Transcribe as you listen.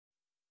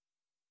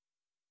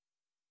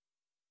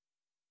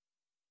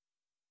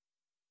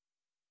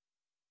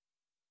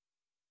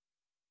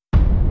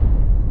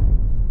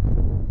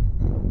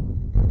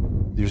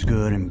There's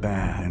good and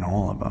bad in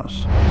all of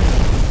us.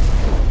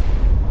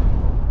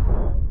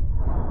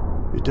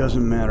 It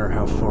doesn't matter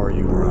how far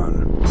you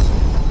run.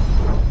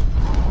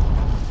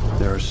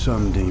 There are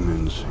some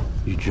demons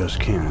you just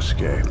can't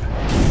escape.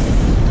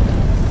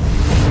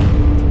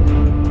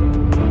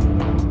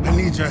 I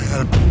need your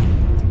help.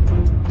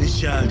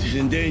 This child is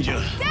in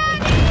danger.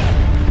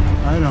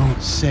 I don't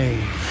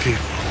save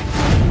people.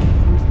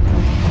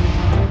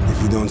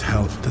 If we don't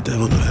help, the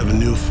devil will have a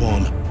new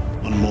form,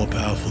 one more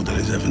powerful than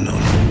he's ever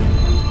known.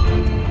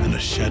 And a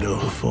shadow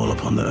will fall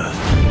upon the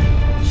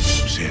earth.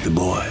 Save the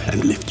boy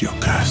and lift your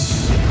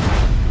curse.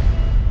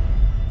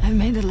 I've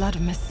made a lot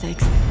of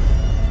mistakes.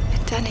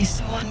 But Danny's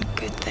the one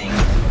good thing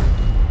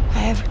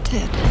I ever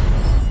did.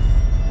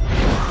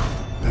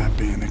 That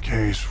being the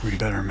case, we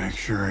better make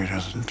sure he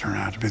doesn't turn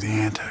out to be the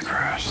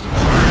Antichrist.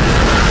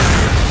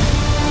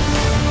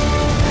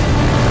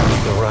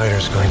 The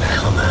rider's going to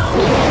come out.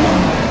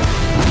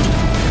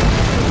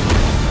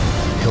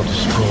 He'll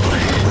destroy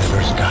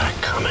whoever's got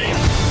it coming.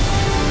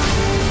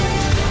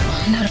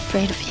 I'm not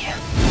afraid of you.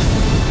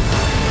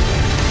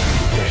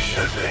 You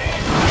should be.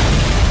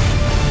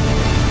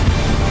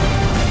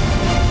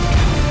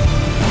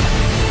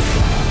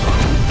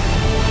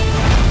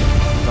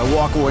 If I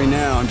walk away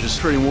now, I'm just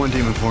trading one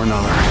demon for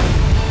another.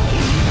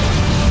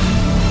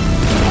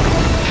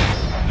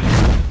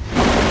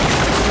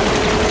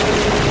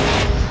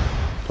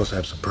 Plus, I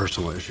have some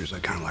personal issues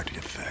I'd kind of like to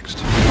get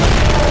fixed.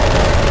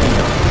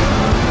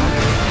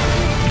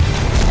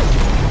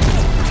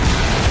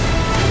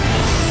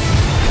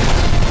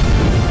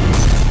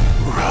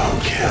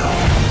 Roadkill.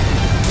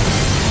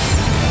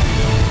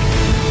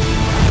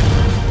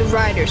 The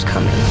rider's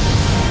coming.